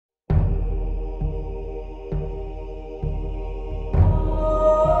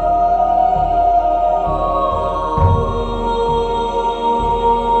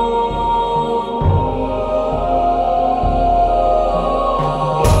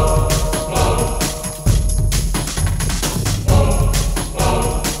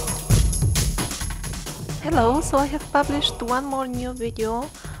Also, I have published one more new video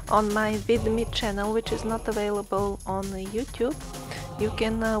on my VidMe channel, which is not available on YouTube. You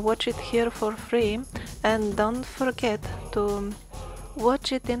can watch it here for free, and don't forget to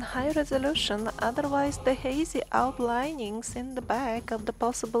watch it in high resolution, otherwise the hazy outlinings in the back of the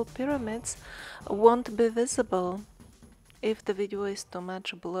possible pyramids won't be visible if the video is too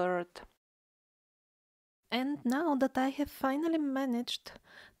much blurred. And now that I have finally managed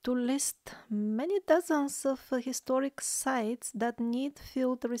to list many dozens of historic sites that need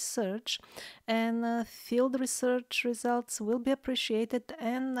field research, and field research results will be appreciated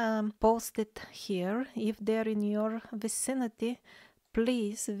and posted here if they're in your vicinity,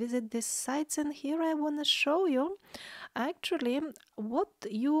 please visit these sites. And here I want to show you actually what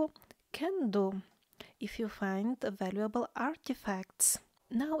you can do if you find valuable artifacts.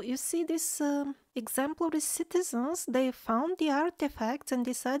 Now you see these exemplary citizens, they found the artifacts and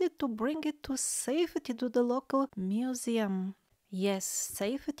decided to bring it to safety to the local museum. Yes,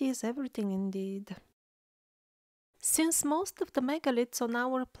 safety is everything indeed. Since most of the megaliths on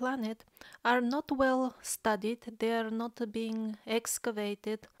our planet are not well studied, they are not being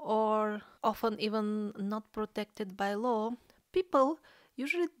excavated or often even not protected by law, people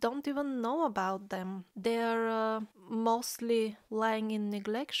usually don't even know about them. They are mostly lying in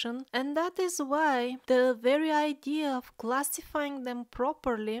neglection, and that is why the very idea of classifying them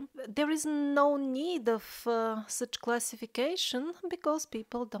properly, there is no need of such classification, because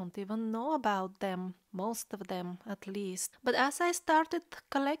people don't even know about them, most of them at least. But as I started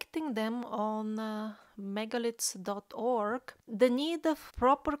collecting them on megaliths.org, the need of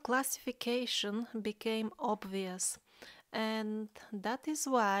proper classification became obvious. And that is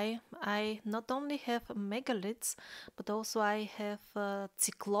why I not only have megaliths, but also I have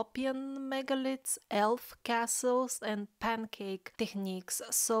Cyclopean megaliths, elf castles, and pancake techniques.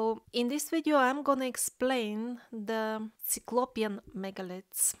 So in this video I'm gonna explain the Cyclopean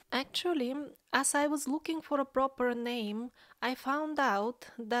megaliths. Actually, as I was looking for a proper name, I found out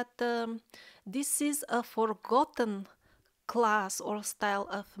that this is a forgotten class or style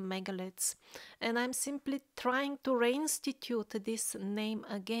of megaliths, and I'm simply trying to reinstitute this name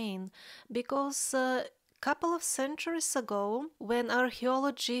again, because a couple of centuries ago, when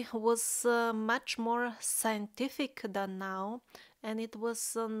archaeology was much more scientific than now, and it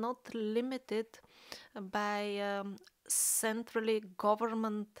was not limited by centrally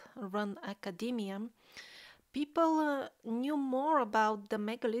government-run academia, people knew more about the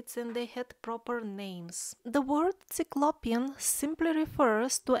megaliths and they had proper names. The word Cyclopean simply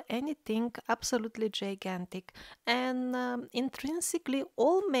refers to anything absolutely gigantic, and intrinsically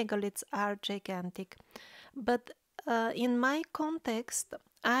all megaliths are gigantic. But in my context,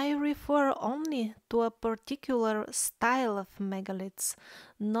 I refer only to a particular style of megaliths,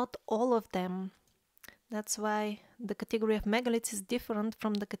 not all of them. That's why the category of megaliths is different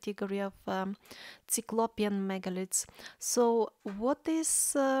from the category of Cyclopean megaliths. So what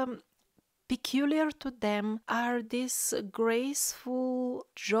is peculiar to them are these graceful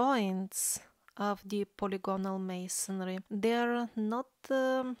joints of the polygonal masonry. They are not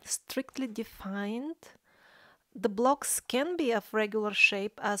strictly defined. The blocks can be of regular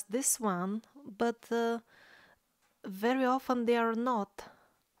shape as this one, but very often they are not.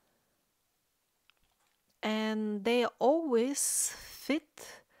 And they always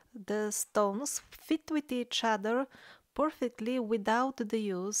fit, the stones fit with each other perfectly without the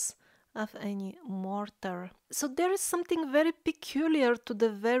use of any mortar. So there is something very peculiar to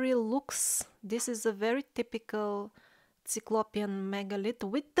the very looks. This is a very typical Cyclopean megalith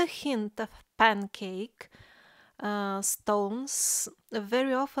with the hint of pancake stones.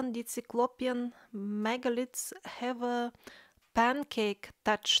 Very often the Cyclopean megaliths have a pancake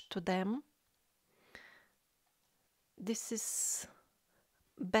touch to them. This is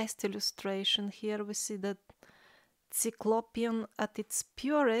best illustration. Here we see the Cyclopean at its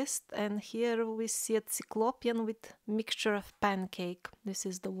purest, and here we see a Cyclopean with mixture of pancake. This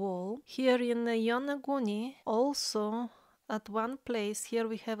is the wall. Here in Yonaguni, also at one place, here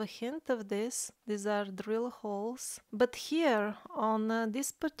we have a hint of this. These are drill holes. But here on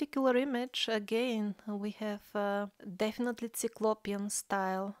this particular image, again, we have definitely Cyclopean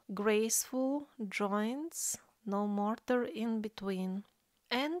style. Graceful joints, no mortar in between.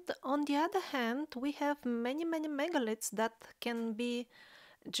 And on the other hand, we have many megaliths that can be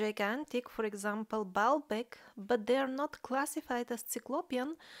gigantic, for example Baalbek, but they are not classified as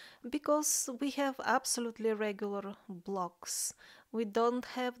Cyclopean because we have absolutely regular blocks. We don't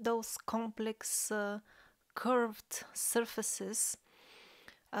have those complex curved surfaces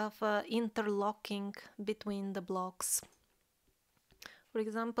of interlocking between the blocks. For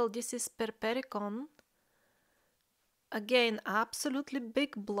example, this is Perpericon, Again, absolutely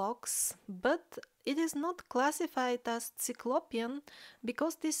big blocks, but it is not classified as Cyclopean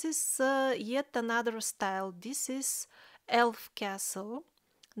because this is yet another style. This is elf castle.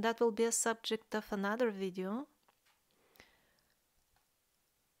 That will be a subject of another video.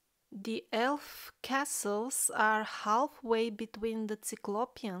 The elf castles are halfway between the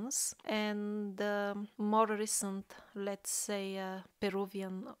Cyclopeans and the more recent, let's say,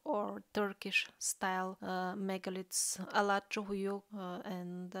 Peruvian or Turkish style megaliths, Alaçohuyuk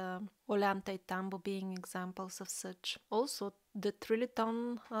and Ollantaytambo being examples of such. Also, the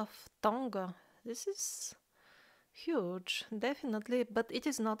Trilithon of Tonga. This is huge, definitely, but it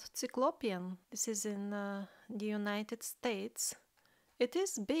is not Cyclopean. This is in the United States. It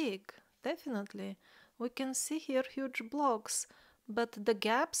is big, definitely. We can see here huge blocks, but the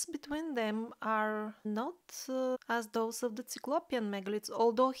gaps between them are not as those of the Cyclopean megaliths,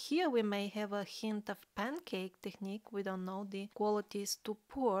 although here we may have a hint of pancake technique. We don't know, the quality is too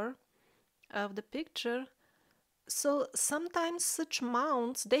poor of the picture. So sometimes such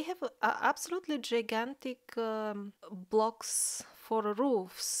mounds, they have absolutely gigantic blocks for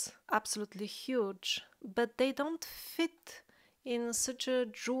roofs, absolutely huge, but they don't fit in such a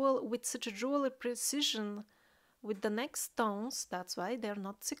with such a jewelry precision with the next stones. That's why they're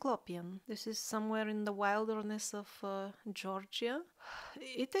not Cyclopean. This is somewhere in the wilderness of Georgia.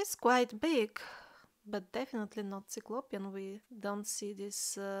 It is quite big, but definitely not Cyclopean. We don't see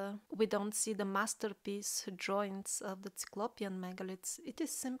this. We don't see the masterpiece joints of the Cyclopean megaliths. It is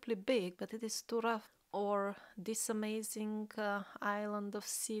simply big, but it is too rough. Or this amazing island of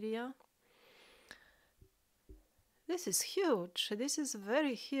Syria. This is huge. This is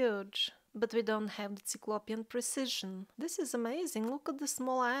very huge. But we don't have the Cyclopean precision. This is amazing. Look at the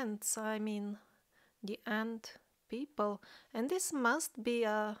small ants. I mean, the ant people. And this must be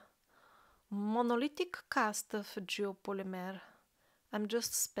a monolithic cast of geopolymer. I'm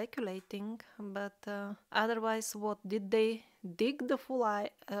just speculating, but otherwise, what did they dig the full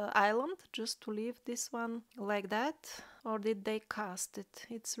island just to leave this one like that, or did they cast it?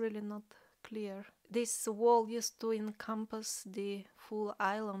 It's really not clear. This wall used to encompass the full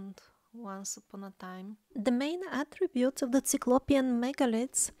island once upon a time. The main attributes of the Cyclopean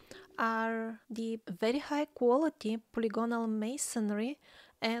megaliths are the very high quality polygonal masonry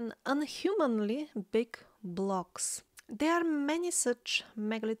and unhumanly big blocks. There are many such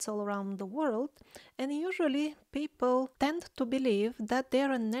megaliths all around the world, and usually people tend to believe that they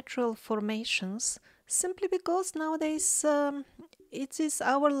are natural formations simply because nowadays it is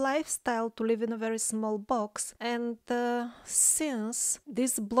our lifestyle to live in a very small box, and since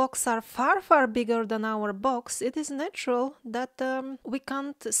these blocks are far bigger than our box, it is natural that we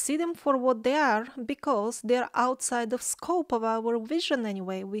can't see them for what they are because they are outside of scope of our vision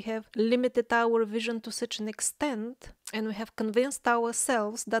anyway. We have limited our vision to such an extent, and we have convinced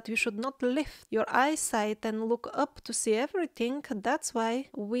ourselves that we should not lift your eyesight and look up to see everything. That's why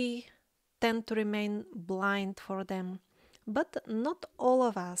we tend to remain blind for them. But not all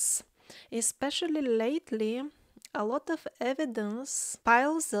of us. Especially lately, a lot of evidence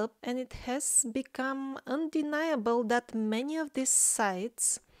piles up, and it has become undeniable that many of these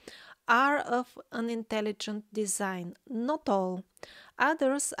sites are of an intelligent design. Not all.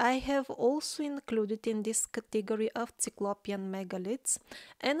 Others I have also included in this category of Cyclopean megaliths,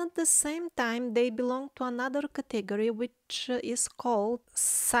 and at the same time they belong to another category which is called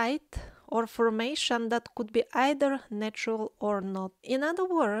site or formation that could be either natural or not. In other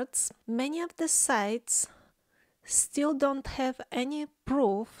words, many of the sites still don't have any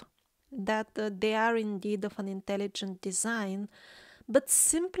proof that they are indeed of an intelligent design, but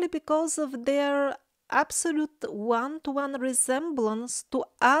simply because of their absolute one-to-one resemblance to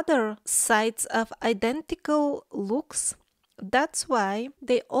other sites of identical looks. That's why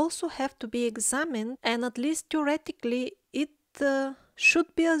they also have to be examined, and at least theoretically it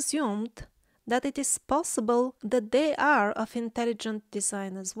should be assumed that it is possible that they are of intelligent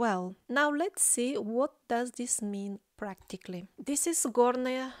design as well. Now let's see what does this mean practically. This is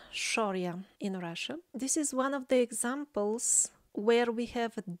Gornaya Shoria in Russia. This is one of the examples where we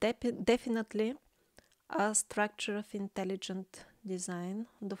have definitely a structure of intelligent design.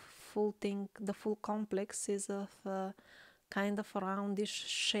 The full thing, the full complex is of a kind of a roundish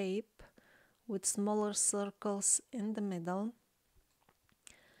shape with smaller circles in the middle.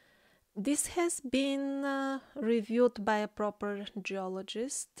 This has been reviewed by a proper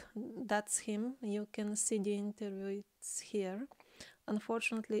geologist. That's him. You can see the interview, it's here.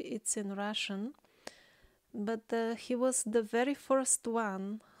 Unfortunately, it's in Russian. But he was the very first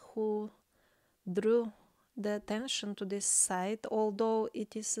one who drew the attention to this site, although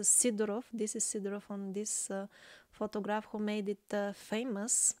it is Sidorov. This is Sidorov on this photograph who made it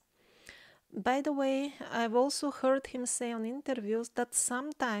famous. By the way, I've also heard him say on interviews that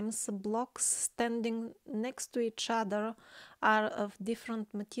sometimes blocks standing next to each other are of different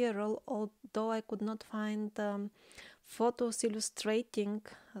material, although I could not find photos illustrating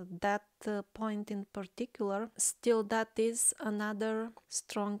that point in particular. Still, that is another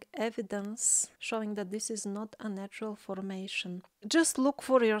strong evidence showing that this is not a natural formation. Just look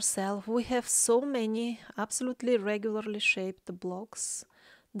for yourself. We have so many absolutely regularly shaped blocks.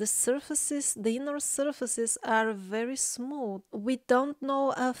 The surfaces, the inner surfaces are very smooth. We don't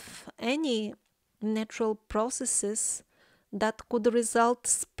know of any natural processes that could result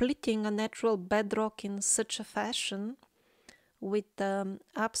splitting a natural bedrock in such a fashion with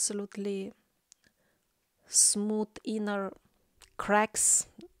absolutely smooth inner cracks,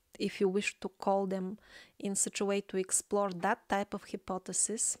 if you wish to call them, in such a way to explore that type of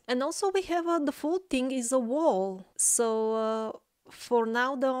hypothesis. And also we have the full thing is a wall. So for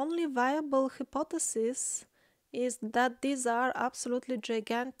now, the only viable hypothesis is that these are absolutely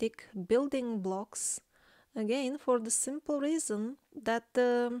gigantic building blocks, again for the simple reason that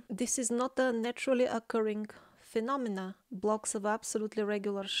this is not a naturally occurring phenomena. Blocks of absolutely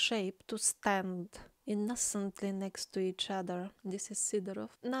regular shape to stand innocently next to each other. This is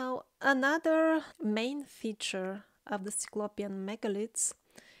Sidorov. Now, another main feature of the Cyclopean megaliths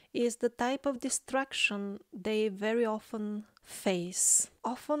is the type of destruction they very often face.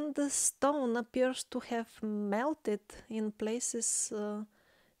 Often the stone appears to have melted in places.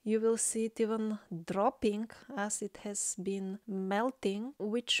 You will see it even dropping as it has been melting,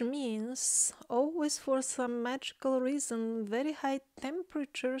 which means always for some magical reason very high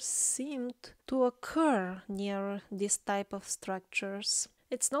temperatures seemed to occur near this type of structures.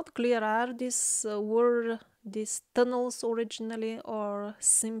 It's not clear were these tunnels originally, or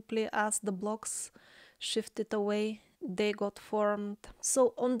simply as the blocks shifted away they got formed.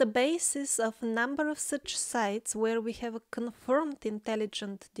 So on the basis of a number of such sites where we have a confirmed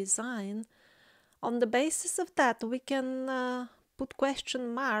intelligent design, on the basis of that we can put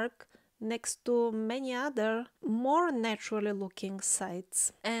question mark next to many other more naturally looking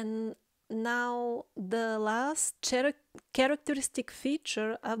sites. And now the last characteristic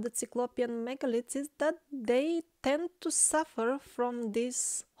feature of the Cyclopean megaliths is that they tend to suffer from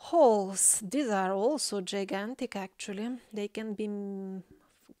these holes. These are also gigantic actually. They can be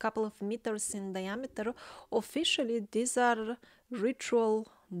a couple of meters in diameter. Officially these are ritual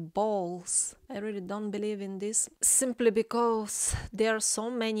balls. I really don't believe in this, simply because there are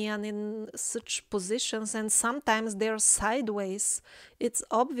so many and in such positions, and sometimes they're sideways. It's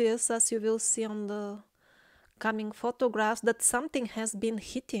obvious, as you will see on the coming photographs, that something has been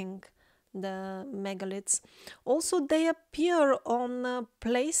hitting the megaliths. Also, they appear on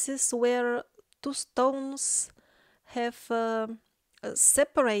places where two stones have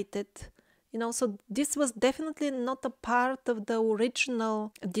separated. So this was definitely not a part of the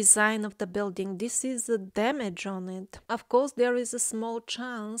original design of the building. This is a damage on it. Of course, there is a small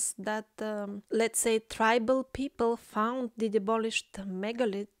chance that, let's say, tribal people found the demolished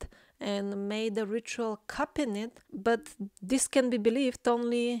megalith and made a ritual cup in it, but this can be believed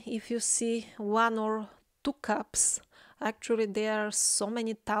only if you see one or two cups. Actually, there are so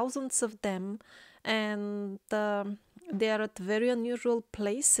many thousands of them, and they are at very unusual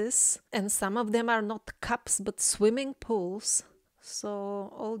places, and some of them are not cups but swimming pools. So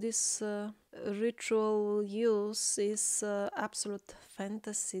all this ritual use is absolute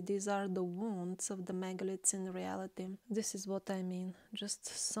fantasy. These are the wounds of the megaliths in reality. This is what I mean. Just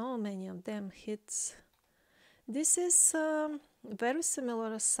so many of them hits. This is very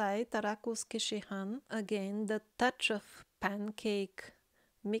similar site, Arakus Kishihan. Again, the touch of pancake,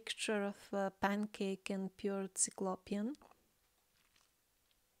 mixture of pancake and pure Cyclopean.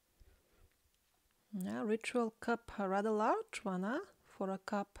 Yeah, ritual cup, a rather large one, huh? For a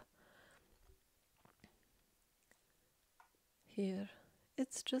cup. Here,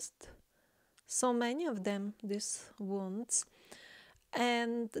 it's just so many of them, these wounds.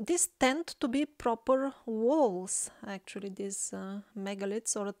 And these tend to be proper walls, actually, these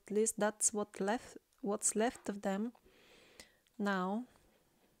megaliths, or at least that's what's left of them now.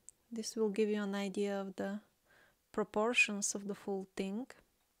 This will give you an idea of the proportions of the full thing.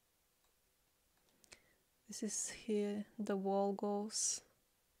 This is here, the wall goes.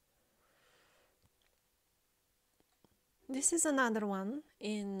 This is another one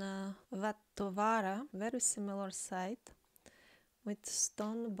in Vatovara, very similar site, with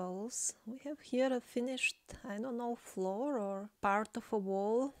stone balls. We have here a finished, I don't know, floor or part of a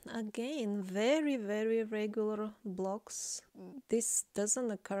wall. Again, very, very regular blocks. This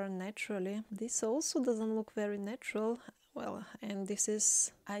doesn't occur naturally. This also doesn't look very natural. Well, and this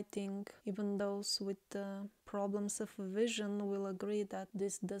is, I think, even those with problems of vision will agree that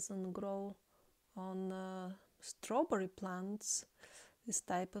this doesn't grow on strawberry plants, this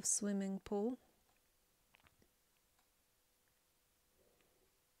type of swimming pool.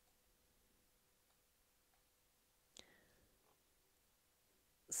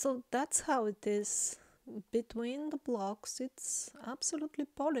 So that's how it is. Between the blocks, it's absolutely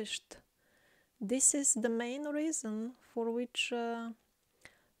polished. This is the main reason for which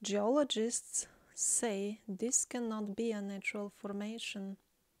geologists say this cannot be a natural formation.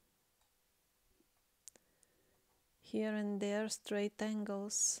 Here and there, straight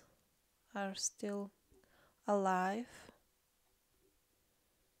angles are still alive.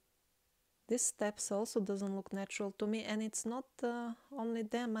 This steps also doesn't look natural to me, and it's not only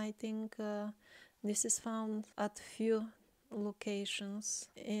them. I think this is found at few locations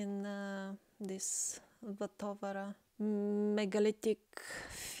in this Vatovara megalithic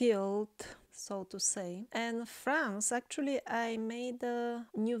field, so to say. And France, actually I made a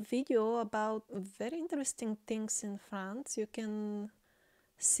new video about very interesting things in France. You can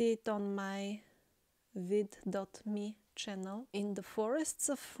see it on my vid.me channel. In the forests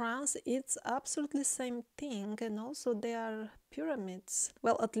of France, it's absolutely same thing, and also there are pyramids.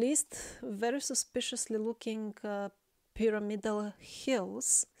 Well, at least very suspiciously looking pyramidal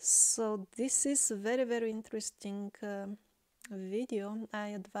hills. So this is a very, very interesting video. I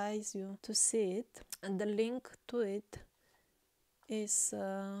advise you to see it, and the link to it is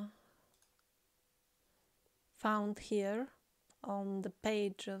found here on the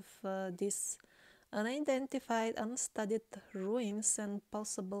page of this unidentified, unstudied ruins and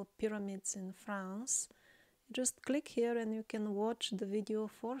possible pyramids in France. Just click here and you can watch the video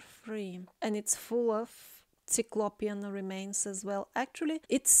for free. And it's full of Cyclopean remains as well. Actually,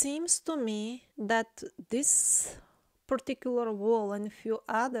 it seems to me that this particular wall and a few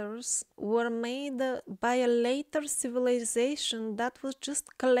others were made by a later civilization that was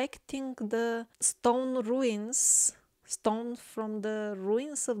just collecting the stone ruins, stone from the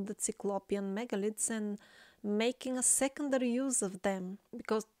ruins of the Cyclopean megaliths, and making a secondary use of them,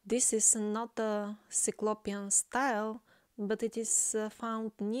 because this is not a Cyclopean style, but it is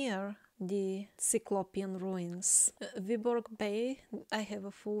found near the Cyclopean ruins. Viborg Bay, I have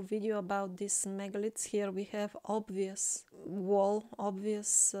a full video about these megaliths. Here we have obvious wall,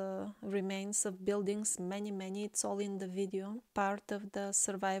 obvious remains of buildings, many, it's all in the video. Part of the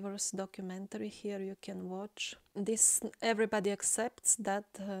survivors documentary, here you can watch. This, everybody accepts that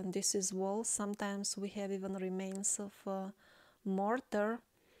this is wall. Sometimes we have even remains of mortar.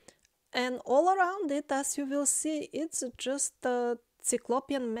 And all around it, as you will see, it's just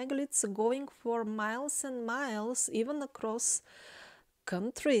Cyclopean megaliths going for miles and miles, even across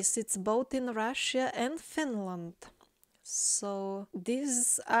countries. It's both in Russia and Finland. So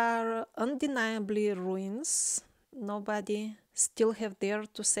these are undeniably ruins. Nobody still have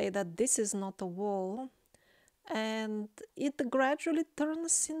dared to say that this is not a wall. And it gradually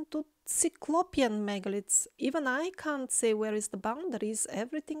turns into Cyclopean megaliths. Even I can't say where is the boundaries,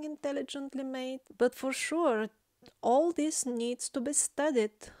 everything intelligently made, but for sure all this needs to be studied.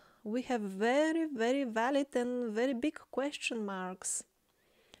 We have very, very valid and very big question marks.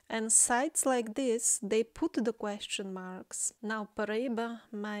 And sites like this, they put the question marks. Now, Paraíba,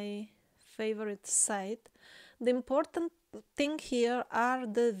 my favorite site, the important thing here are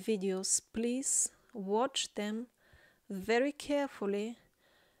the videos. Please watch them very carefully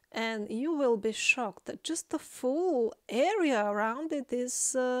and you will be shocked. Just the full area around it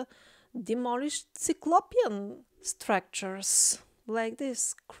is demolished Cyclopean structures like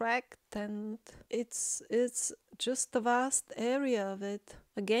this, cracked, and it's just a vast area of it.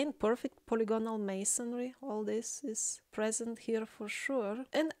 Again, perfect polygonal masonry. All this is present here for sure.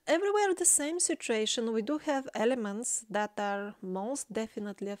 And everywhere the same situation. We do have elements that are most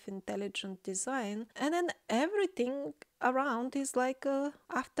definitely of intelligent design, and then everything around is like a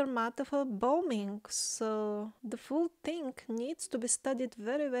aftermath of a bombing. So the full thing needs to be studied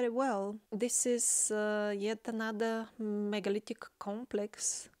very, very well. This is yet another megalithic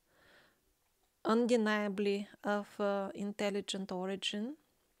complex, undeniably of intelligent origin.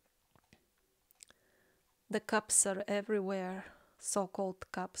 The cups are everywhere, so-called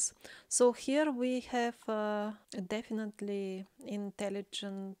cups. So here we have definitely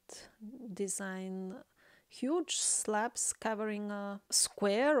intelligent design huge slabs covering a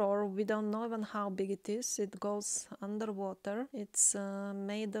square, or we don't know even how big it is. It goes underwater. It's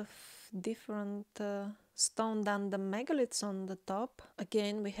made of different stone than the megaliths on the top.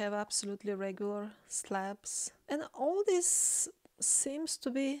 Again, we have absolutely regular slabs. And all this seems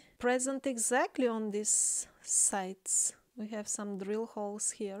to be present exactly on these sites. We have some drill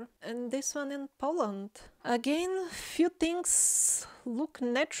holes here. And this one in Poland. Again, few things look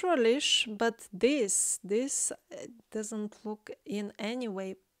naturalish, but this doesn't look in any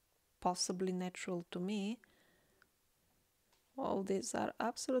way possibly natural to me. All these are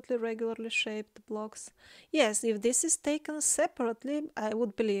absolutely regularly shaped blocks. Yes, if this is taken separately, I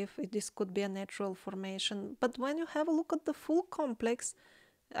would believe this could be a natural formation. But when you have a look at the full complex,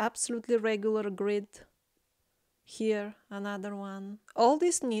 absolutely regular grid. Here, another one. All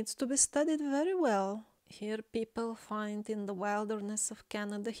this needs to be studied very well. Here people find in the wilderness of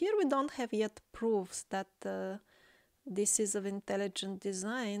Canada. Here we don't have yet proofs that this is of intelligent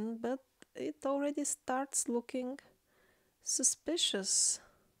design, but it already starts looking suspicious.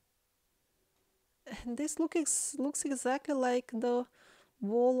 And this looks exactly like the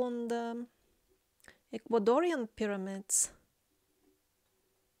wall on the Ecuadorian pyramids.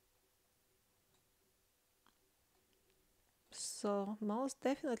 So most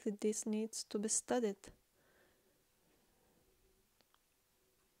definitely this needs to be studied.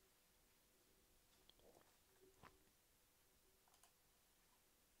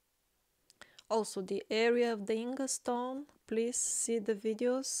 Also the area of the Inga stone, please see the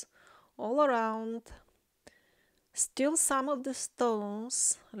videos all around. Still some of the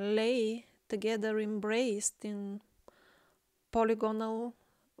stones lay together embraced in polygonal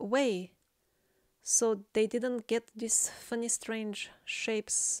way. So they didn't get these funny strange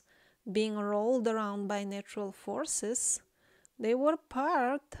shapes being rolled around by natural forces. They were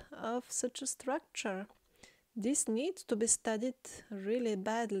part of such a structure. This needs to be studied really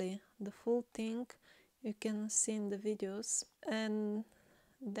badly. The full thing you can see in the videos. And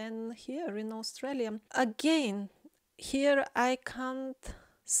then here in Australia, again, here I can't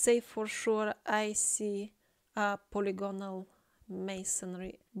say for sure I see a polygonal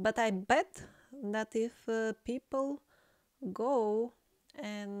masonry, but I bet that if people go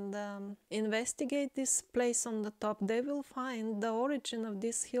and investigate this place on the top, they will find the origin of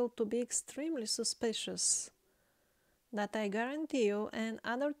this hill to be extremely suspicious. That I guarantee you. And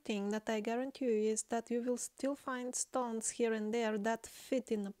other thing that I guarantee you is that you will still find stones here and there that fit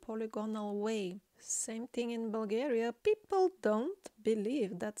in a polygonal way. Same thing in Bulgaria. People don't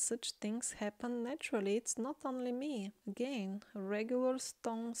believe that such things happen naturally. It's not only me. Again, regular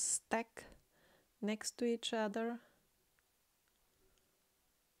stones stack next to each other.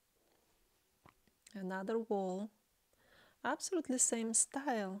 Another wall. Absolutely same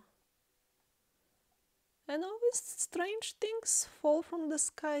style. And always strange things fall from the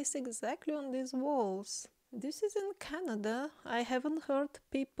skies exactly on these walls. This is in Canada. I haven't heard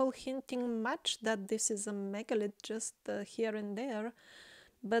people hinting much that this is a megalith, just here and there.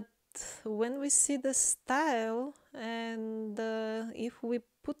 But when we see the style and if we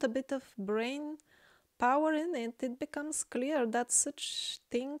put a bit of brain power in it, it becomes clear that such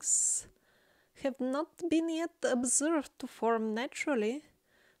things have not been yet observed to form naturally.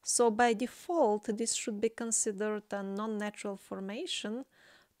 So by default, this should be considered a non-natural formation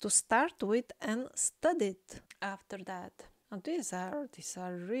to start with and study it after that. And these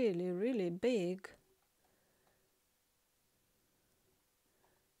are really, really big.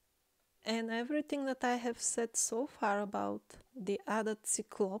 And everything that I have said so far about the added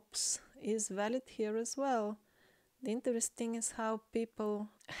cyclops is valid here as well. The interesting is how people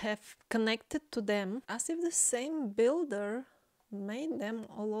have connected to them as if the same builder made them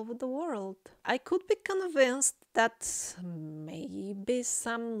all over the world. I could be convinced that maybe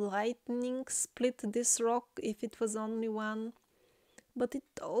some lightning split this rock if it was only one, but it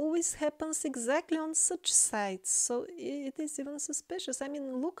always happens exactly on such sites, so it is even suspicious. I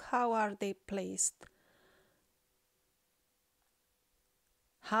mean, look how are they placed.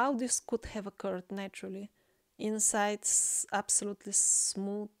 How this could have occurred naturally. Inside absolutely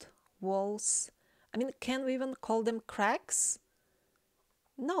smooth walls. I mean, can we even call them cracks?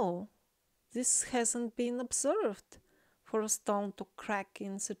 No, this hasn't been observed for a stone to crack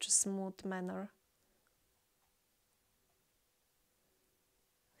in such a smooth manner.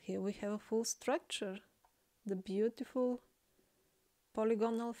 Here we have a full structure, the beautiful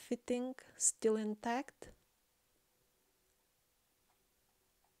polygonal fitting still intact.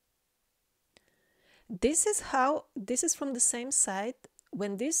 This is from the same site.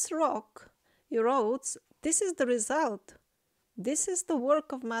 When this rock erodes, this is the result. This is the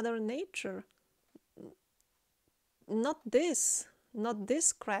work of Mother Nature. not these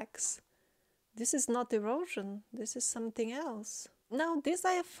cracks. This is not erosion, this is something else. Now this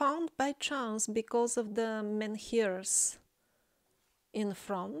I have found by chance because of the menhirs in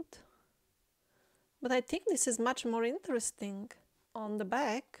front. But I think this is much more interesting. On the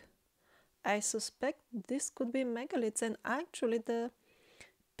back, I suspect this could be megaliths, and actually the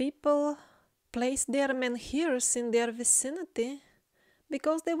people placed their menhirs in their vicinity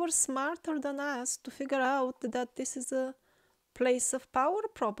because they were smarter than us to figure out that this is a place of power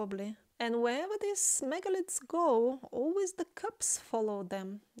probably. And wherever these megaliths go, always the cups follow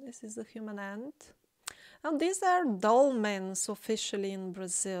them. This is a human ant. Now these are dolmens officially in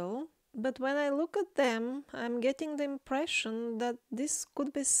Brazil. But when I look at them, I'm getting the impression that this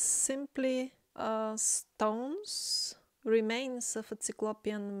could be simply stones, remains of a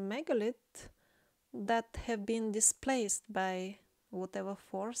Cyclopean megalith that have been displaced by whatever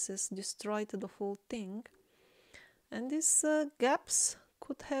forces destroyed the whole thing. And these gaps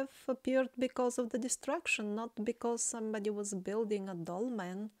could have appeared because of the destruction, not because somebody was building a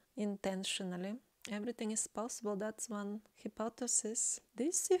dolmen intentionally. Everything is possible, that's one hypothesis.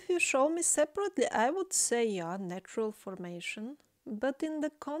 This, if you show me separately, I would say, yeah, natural formation. But in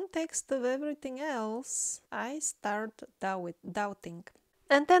the context of everything else, I start doubting.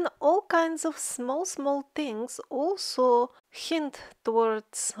 And then all kinds of small things also hint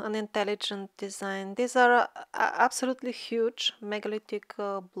towards an intelligent design. These are absolutely huge megalithic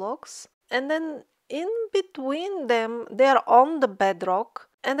blocks. And then in between them, they are on the bedrock.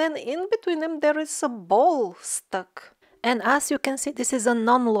 And then in between them there is a ball stuck. And as you can see, this is a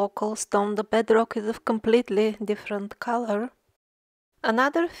non-local stone. The bedrock is of completely different color.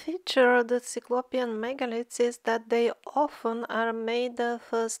 Another feature of the Cyclopean megaliths is that they often are made of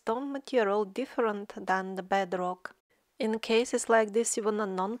a stone material different than the bedrock. In cases like this, even a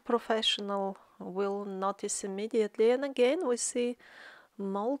non-professional will notice immediately. And again, we see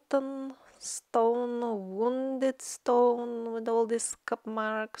molten stone, wounded stone with all these cup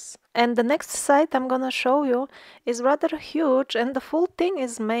marks. And the next site I'm gonna show you is rather huge, and the full thing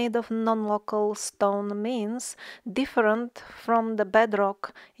is made of non-local stone, means different from the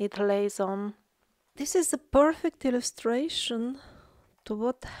bedrock it lays on. This is a perfect illustration to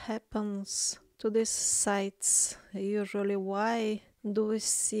what happens to these sites usually. Why do we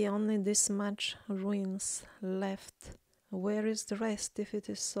see only this much ruins left? Where is the rest if it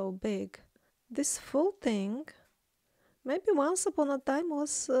is so big? This full thing, maybe once upon a time,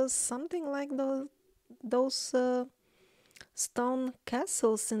 was something like those stone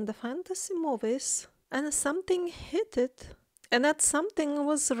castles in the fantasy movies, and something hit it, and that something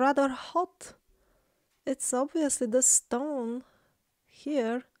was rather hot. It's obviously the stone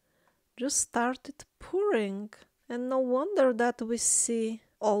here just started pouring, and no wonder that we see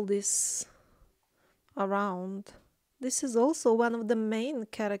all this around. This is also one of the main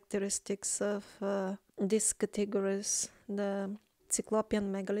characteristics of these categories, the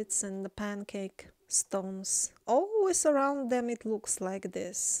Cyclopean megaliths and the pancake stones. Always around them it looks like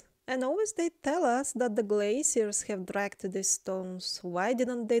this. And always they tell us that the glaciers have dragged these stones. Why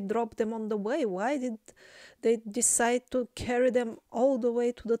didn't they drop them on the way? Why did they decide to carry them all the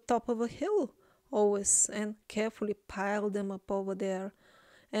way to the top of a hill always and carefully pile them up over there?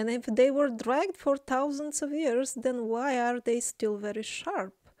 And if they were dragged for thousands of years, then why are they still very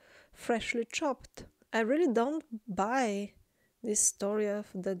sharp, freshly chopped? I really don't buy this story of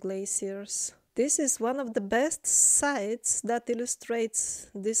the glaciers. This is one of the best sites that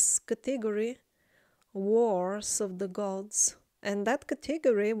illustrates this category, wars of the gods. And that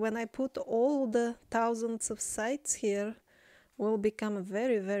category, when I put all the thousands of sites here, will become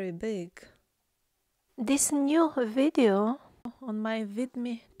very, very big. This new video on my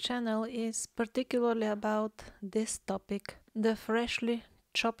VidMe channel is particularly about this topic, the freshly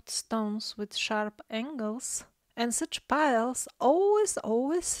chopped stones with sharp angles, and such piles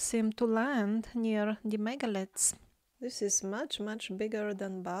always seem to land near the megaliths. This is much bigger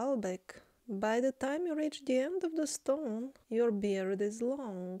than Baalbek. By the time you reach the end of the stone, your beard is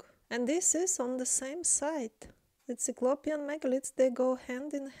long. And this is on the same site. The Cyclopean megaliths, they go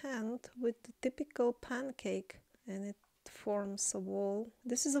hand in hand with the typical pancake, and it forms a wall.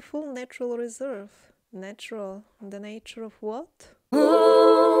 This is a full natural reserve. Natural. The nature of what?